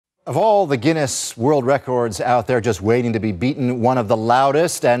Of all the Guinness World Records out there just waiting to be beaten, one of the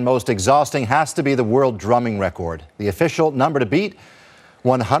loudest and most exhausting has to be the world drumming record. The official number to beat,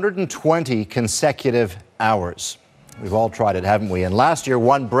 120 consecutive hours. We've all tried it, haven't we? And last year,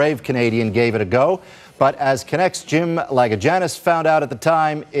 one brave Canadian gave it a go. But as Connect's Jim Lagajanis found out at the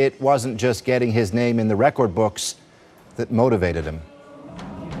time, it wasn't just getting his name in the record books that motivated him.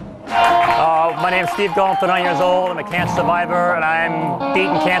 My name's Steve Gull, I'm 39 years old, I'm a cancer survivor, and I'm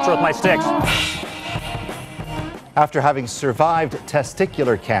beating cancer with my sticks. After having survived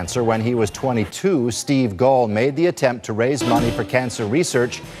testicular cancer when he was 22, Steve Gull made the attempt to raise money for cancer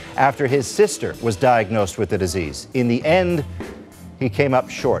research after his sister was diagnosed with the disease. In the end, he came up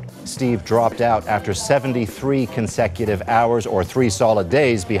short. Steve dropped out after 73 consecutive hours, or 3 solid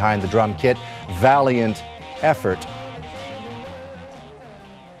days, behind the drum kit. Valiant effort.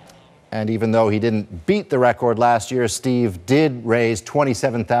 And even though he didn't beat the record last year, Steve did raise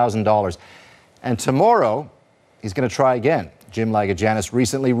 $27,000. And tomorrow, he's going to try again. Jim Lagajanis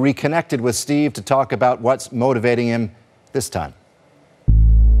recently reconnected with Steve to talk about what's motivating him this time.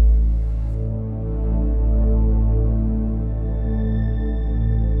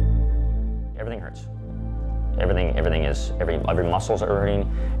 Everything hurts. Every muscles are hurting,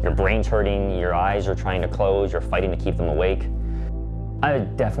 your brain's hurting, your eyes are trying to close, you're fighting to keep them awake. I was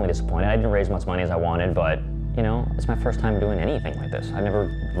definitely disappointed. I didn't raise as much money as I wanted, but, you know, it's my first time doing anything like this. I've never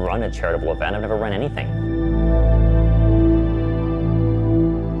run a charitable event. I've never run anything.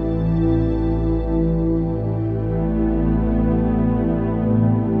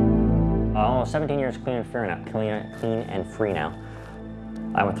 17 years clean and free now.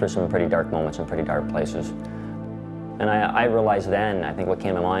 I went through some pretty dark moments and pretty dark places. And I realized then, I think what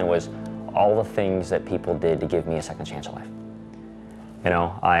came to mind was all the things that people did to give me a second chance at life. You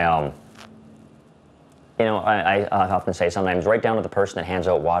know, I often say sometimes right down to the person that hands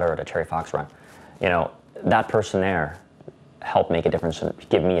out water at a Terry Fox run. You know, that person there helped make a difference and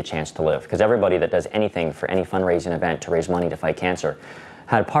give me a chance to live. Because everybody that does anything for any fundraising event to raise money to fight cancer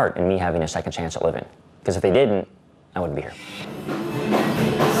had a part in me having a second chance at living. Because if they didn't, I wouldn't be here.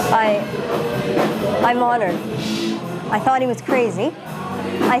 I'm honored. I thought he was crazy.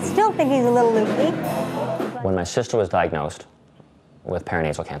 I still think he's a little loopy. When my sister was diagnosed with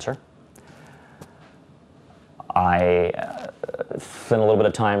perinasal cancer, I, in a little bit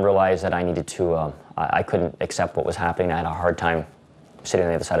of time, realized that I needed to, I couldn't accept what was happening. I had a hard time sitting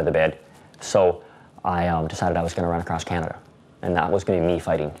on the other side of the bed. So I decided I was going to run across Canada. And that was going to be me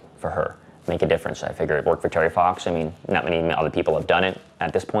fighting for her, make a difference. I figured it worked for Terry Fox. I mean, not many other people have done it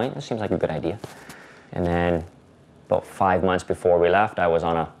at this point. It seems like a good idea. And then about 5 months before we left, I was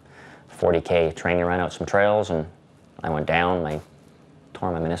on a 40K training run out some trails, and I went down, I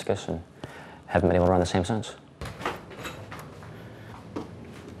tore my meniscus, and haven't been able to run the same since.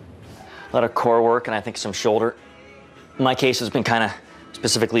 A lot of core work, and I think some shoulder. My case has been kind of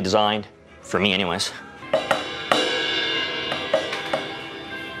specifically designed, for me anyways.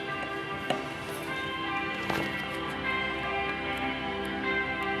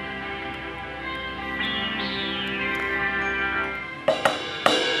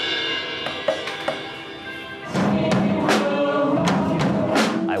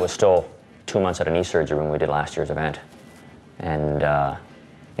 I was still 2 months out of knee surgery when we did last year's event. And,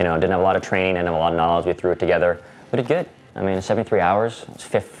 you know, didn't have a lot of training, didn't have a lot of knowledge. We threw it together. We did good. I mean, 73 hours, it's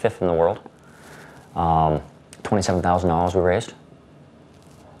fifth in the world. $27,000 we raised.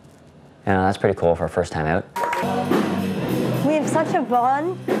 And that's pretty cool for our first time out. We have such a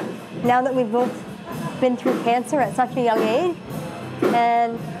bond now that we've both been through cancer at such a young age.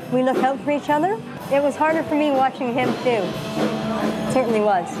 And we look out for each other. It was harder for me watching him too. It certainly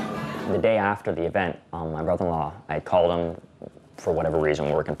was. The day after the event, my brother-in-law, I called him for whatever reason,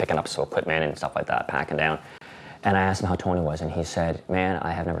 working, picking up some equipment and stuff like that, packing down. And I asked him how Tony was, and he said, man,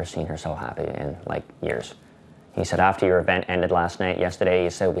 I have never seen her so happy in, like, years. He said, after your event ended yesterday, he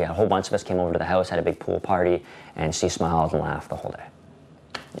said, we had a whole bunch of us came over to the house, had a big pool party, and she smiled and laughed the whole day.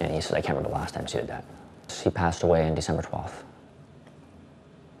 And he said, I can't remember the last time she did that. She passed away on December 12th.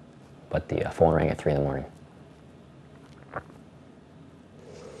 But the phone rang at 3 in the morning.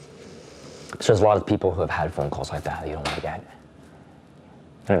 So there's a lot of people who have had phone calls like that you don't want to get.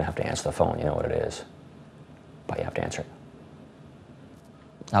 You don't even have to answer the phone, you know what it is. But you have to answer it.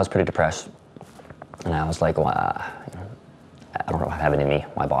 I was pretty depressed. And I was like, well, you know, I don't know what I have it in me,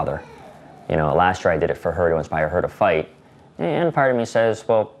 why bother? You know, last year I did it for her to inspire her to fight. And part of me says,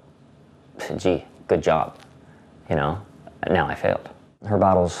 well, gee, good job. You know, now I failed. Her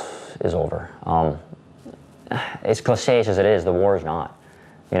battles is over. As cliche as it is, the war is not.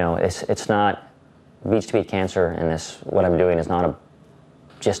 You know, it's not, beach to beat cancer, and this, what I'm doing is not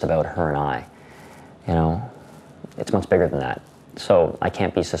just about her and I. You know, it's much bigger than that. So I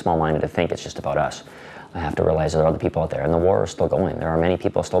can't be so small-minded to think it's just about us. I have to realize there are other people out there, and the war is still going. There are many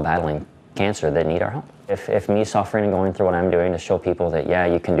people still battling cancer that need our help. If me suffering and going through what I'm doing to show people that, yeah,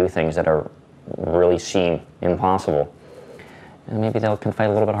 you can do things that are really seem impossible, and maybe they can fight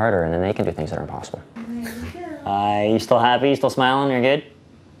a little bit harder, and then they can do things that are impossible. You still happy? You still smiling? You're good?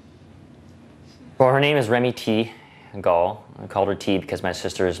 Well, her name is Remy T. Gall. I called her T because my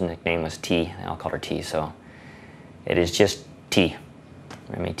sister's nickname was T. I'll call her T, so it is just T.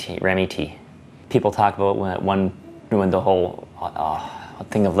 Remy T. Remy T. People talk about when the whole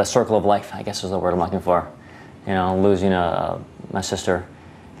thing of the circle of life, I guess is the word I'm looking for. You know, losing my sister,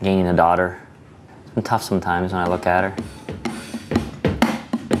 gaining a daughter. It's been tough sometimes when I look at her.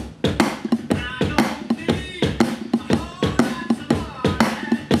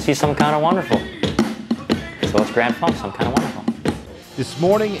 See some kind of wonderful. So it's Grand Funk, some kind of wonderful. This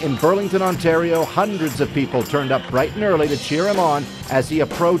morning in Burlington, Ontario, hundreds of people turned up bright and early to cheer him on as he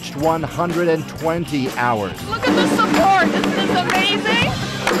approached 120 hours. Look at the support, isn't this amazing?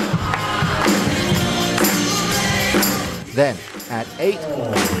 Then, at 8,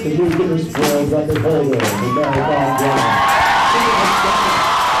 the new Guinness World Record holder, the marathon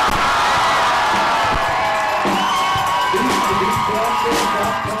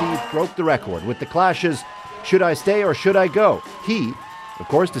Steve broke the record with the Clash's "Should I Stay or Should I Go?" He, of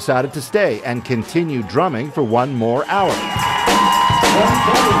course, decided to stay and continue drumming for one more hour.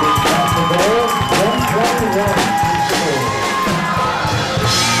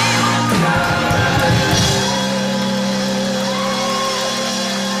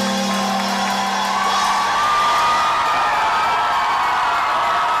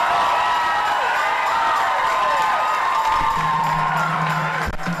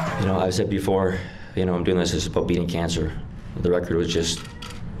 You know, I've said before, you know, I'm doing this about beating cancer. The record was just,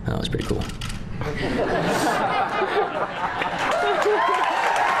 oh, it was pretty cool.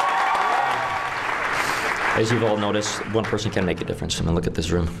 As you've all noticed, one person can make a difference. I mean, look at this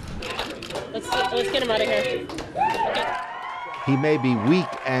room. Let's get him out of here. He may be weak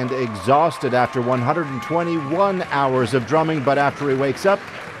and exhausted after 121 hours of drumming, but after he wakes up,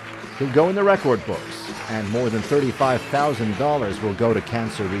 he'll go in the record books, and more than $35,000 will go to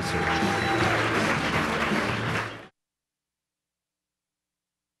cancer research.